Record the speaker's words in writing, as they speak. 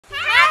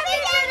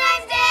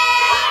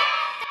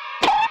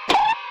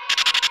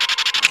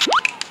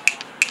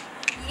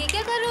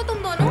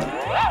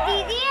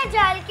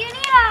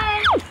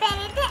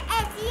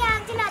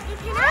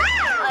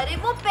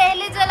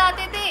पहले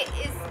जलाते थे,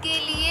 इसके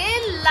लिए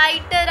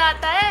लाइटर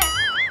आता है।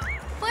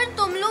 पर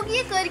तुम लोग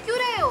ये कर क्यों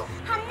रहे हो?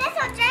 हमने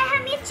सोचा है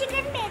हम ये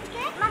चिकन बेच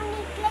के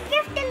मम्मी के लिए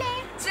गिफ्ट ले।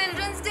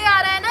 चिल्ड्रंस डे आ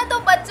रहा है ना, तो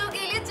बच्चों के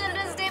लिए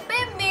चिल्ड्रंस डे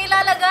पे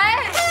मेला लगा है।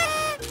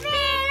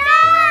 मेला!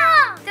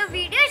 तो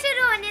वीडियो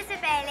शुरू होने से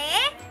पहले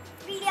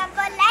वीडियो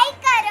को लाइक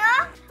करो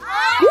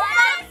और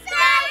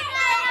सब्सक्राइब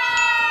करो।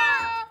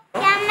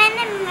 क्या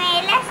मैंने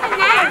मेला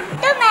सुना?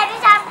 तो मैं भी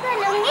शॉप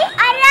खोलूंगी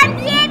और अब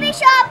ये भी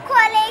शॉप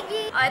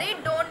खोलेगी। अरे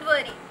डोंट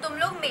वरी, तुम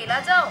लोग मेला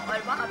जाओ और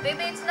वहाँ पे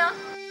बेचना।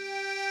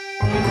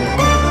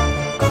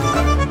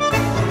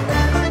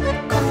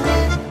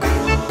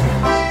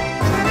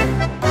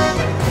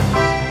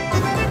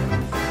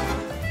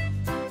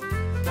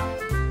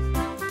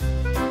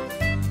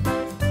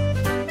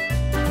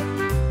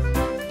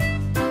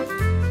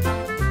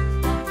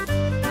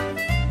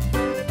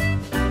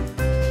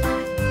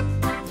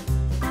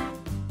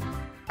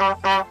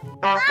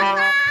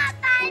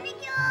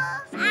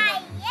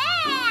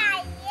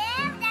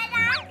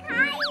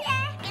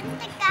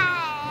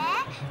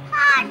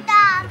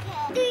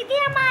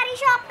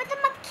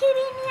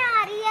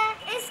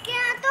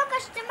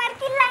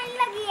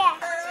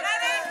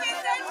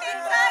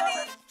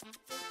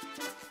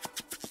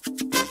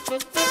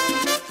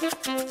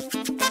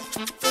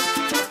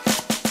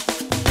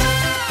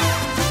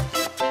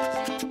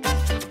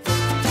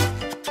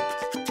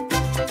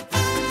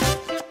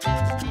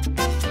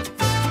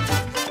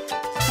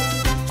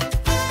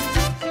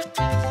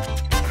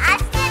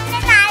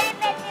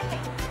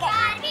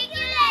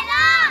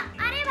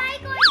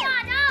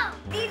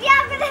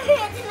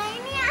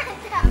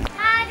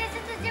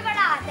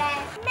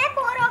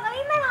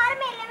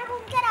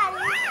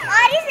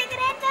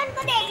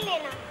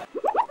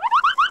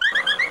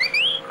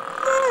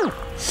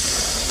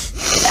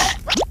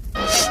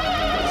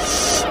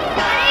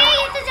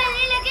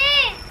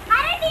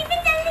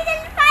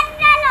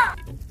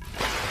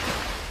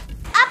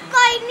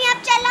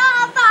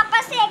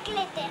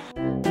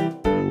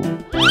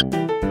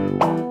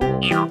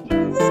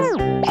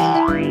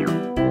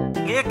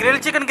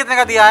 चिकन कितने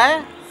का दिया है?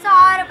 100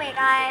 रुपए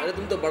का है। अरे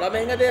तुम तो बड़ा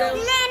महंगा दे रहे हो।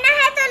 लेना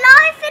है तो लो,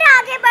 फिर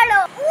आगे बढ़ो।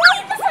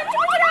 ये तो सच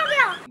में गिरा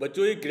गया।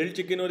 बच्चों एक ग्रिल्ड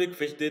चिकन और एक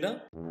फिश देना।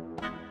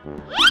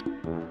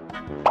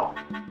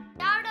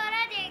 जाओ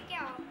डोरा दे के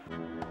आओ।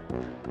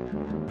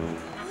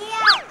 ये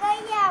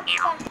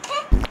आपका।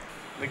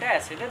 बेटा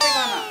ऐसे देते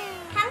खाना?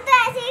 हम तो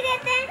ऐसे ही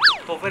देते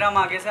हैं। तो फिर हम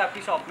आगे से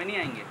आपकी शॉप में नहीं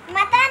आएंगे।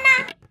 मत आना।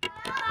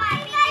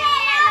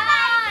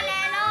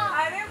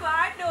 अरे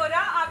वाह डोरा,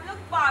 आप लोग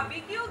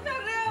बारबेक्यू कर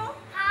रहे हो?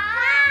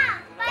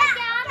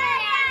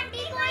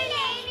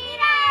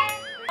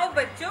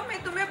 बच्चों मैं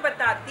तुम्हें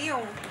बताती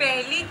हूँ,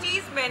 पहली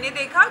चीज मैंने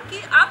देखा कि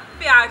आप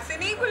प्यार से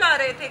नहीं बुला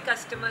रहे थे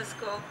कस्टमर्स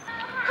को।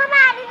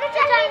 हमारी तो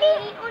चल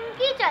रही,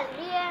 उनकी चल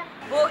रही है।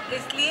 वो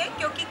इसलिए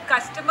क्योंकि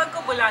कस्टमर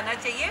को बुलाना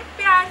चाहिए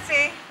प्यार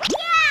से।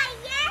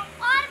 ये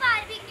और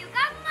बारबेक्यू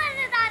का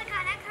मजेदार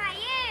खाना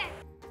खाइए।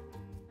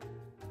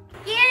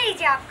 ये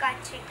लीजिए आपका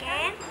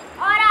चिकन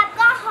और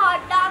आपका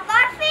हॉट डॉग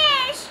और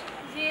फिश।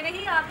 ये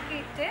रही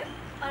आपकी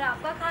टिप और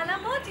आपका खाना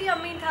बहुत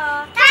यम्मी था।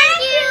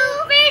 Thank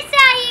you. फिर से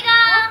आइएगा।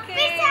 फिर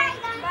से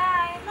आइएगा।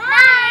 Bye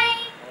bye.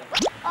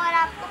 और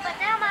आपको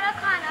पता है हमारा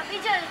खाना भी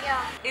जल गया।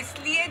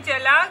 इसलिए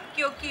जला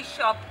क्योंकि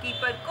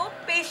शॉपकीपर को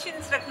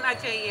पेशेंस रखना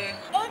चाहिए।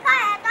 एक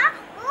आया था,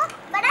 वो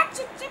बड़ा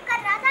चिक कर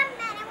रहा था।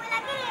 मैंने बोला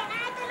कि लेना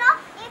है तो लो,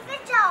 ये फिर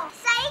जाओ।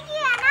 सही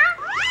किया ना?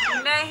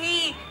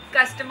 नहीं,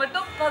 कस्टमर तो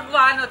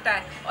भगवान होता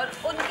है और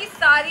उनकी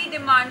सारी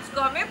डिमांड्स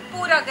को हमें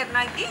पूरा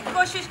करने की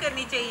कोशिश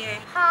करनी चाहिए।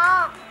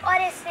 हाँ,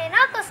 और इसने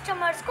ना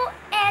कस्टमर्स को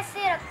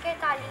ऐसे रख के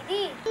ताली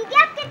दी। दीदी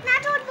आप कितना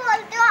झूठ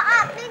बोलते हो,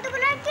 आपने तो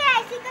बोला कि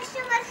ऐसे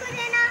कस्टमर्स को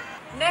देना।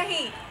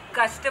 नहीं,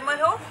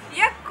 कस्टमर हो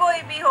या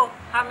कोई भी हो,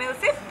 हमें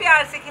उसे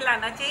प्यार से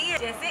खिलाना चाहिए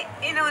जैसे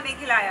इन्होंने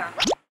खिलाया।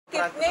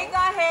 कितने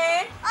का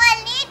है?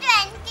 Only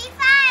 25।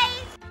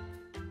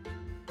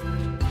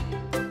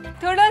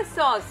 थोड़ा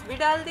सॉस भी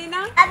डाल देना।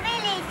 अभी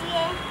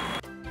लीजिए।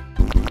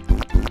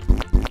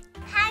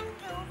 Thank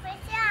you. फिर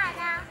से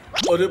आना।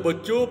 अरे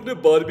बच्चों अपने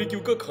बारबेक्यू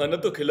का खाना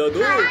तो खिला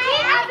दो।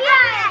 अभी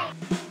आया।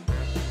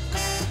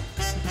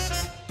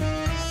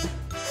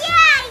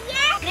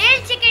 ये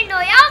ग्रिल्ड चिकन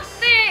हो या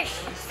फिश,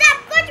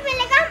 सब कुछ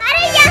मिलेगा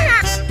हमारे यहाँ।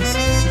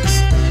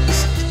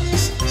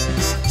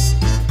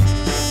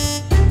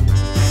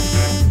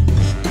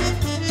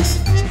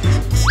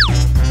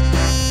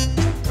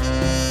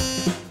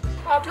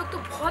 आप लोग तो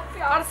बहुत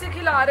प्यार से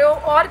खिला रहे हो,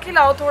 और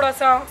खिलाओ थोड़ा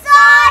सा।